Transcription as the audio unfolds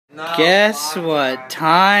No, Guess what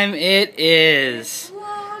time it is?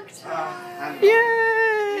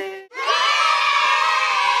 Yay!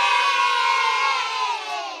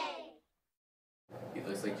 He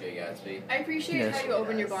looks like Jay Gatsby. I appreciate Yes. how you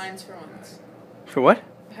open your blinds for once. For what?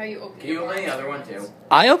 How you open Can you your open blinds the other for one once. too?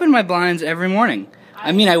 I open my blinds every morning.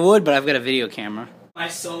 I mean, I would, but I've got a video camera. My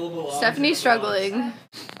soul belongs. Stephanie's struggling.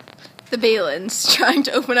 The Balen's trying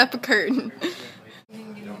to open up a curtain.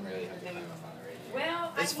 You don't really have time on the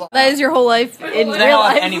radio. Well, that is your whole life in real Well,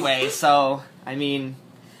 life. anyway, so I mean,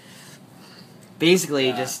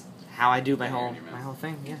 basically just how I do my whole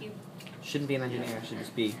thing. Yeah, shouldn't be an engineer. Should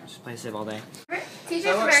just play Civ all day.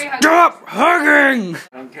 Stop hugging!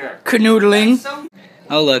 I don't care. Canoodling.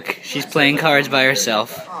 Oh look, she's playing cards by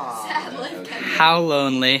herself. Sad life. How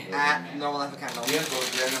lonely. At normal life of Kendall. Do you have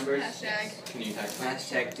both their numbers? Hashtag. Can you text me?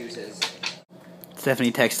 Hashtag deuces.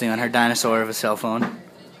 Stephanie texting on her dinosaur of a cell phone.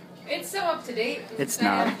 It's so up to date. It's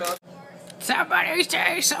not. Somebody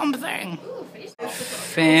say something. Ooh, face.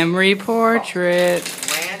 Family portrait.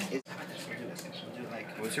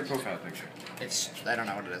 What's your profile picture? I don't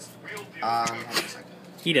know what it is. Hold on a second.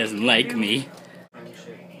 He doesn't like me.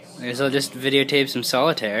 May as well just videotape some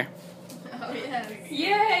solitaire. Oh yes.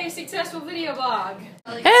 Yay! Successful video blog.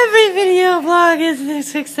 Every video vlog is a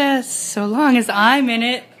success, so long as I'm in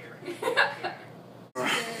it.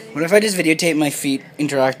 What if I just videotape my feet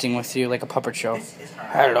interacting with you like a puppet show?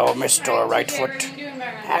 Hello, Mr. Right Foot.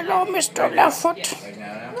 Hello, Mr. Left Foot. Like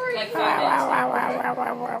now? Like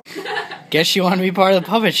 5 minutes. Guess you want to be part of the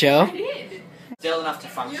puppet show. I did. Still enough to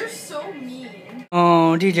function. You're so mean.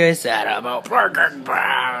 Oh, DJ said about Breaking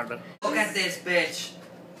Bad. Look at this bitch.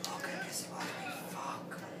 Look at this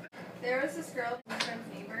fuck. There was this girl, my friend's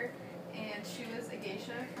neighbor, and she was a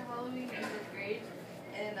geisha for Halloween in 5th grade.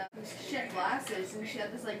 And she had glasses, and she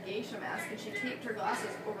had this like geisha mask, and she taped her glasses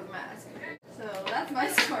over the mask. So that's my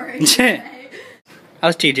story. today.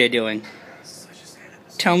 How's TJ doing?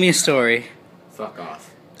 Tell me a story. Fuck off.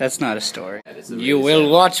 That's not a story. That is a You really will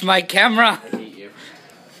sad- watch my camera. I hate you.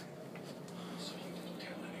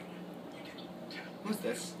 Who's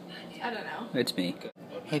this? I don't know. It's me.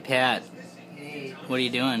 Hey, Pat. Hey. What are you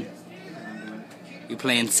doing? You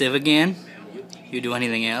playing Civ again? You do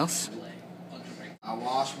anything else? I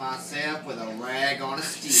wash myself with a rag on a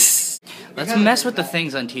stick. Let's mess with the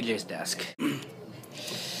things on TJ's desk. What's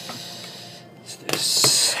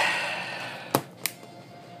this?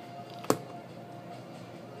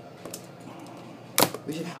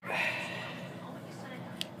 We should have.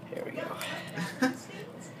 Here we go.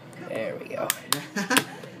 There we go.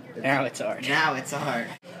 Now it's art. Now it's art.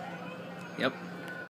 Yep.